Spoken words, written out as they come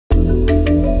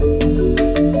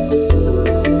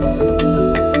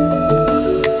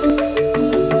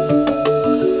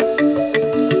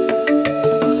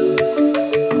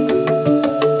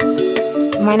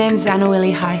My name's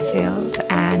Anna-Wili Highfield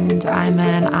and I'm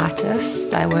an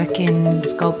artist. I work in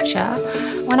sculpture.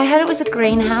 When I heard it was a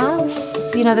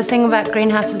greenhouse, you know, the thing about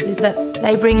greenhouses is that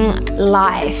they bring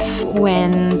life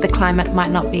when the climate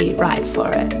might not be right for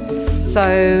it. So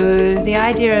the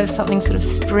idea of something sort of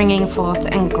springing forth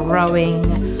and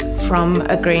growing from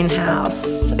a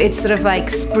greenhouse, it's sort of like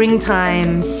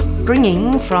springtime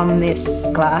springing from this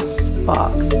glass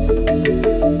box.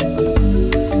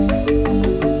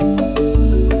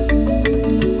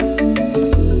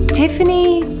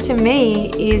 Tiffany, to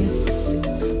me, is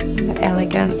the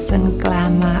elegance and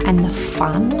glamour and the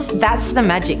fun. That's the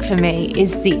magic for me,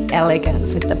 is the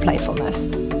elegance with the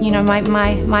playfulness. You know,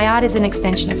 my art is an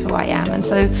extension of who I am, and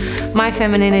so my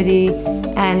femininity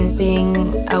and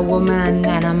being a woman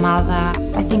and a mother,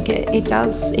 I think it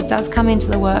does come into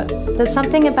the work. There's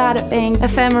something about it being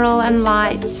ephemeral and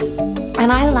light.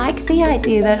 And I like the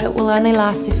idea that it will only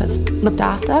last if it's looked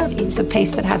after. It's a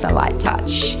piece that has a light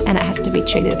touch and it has to be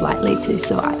treated lightly to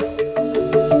survive.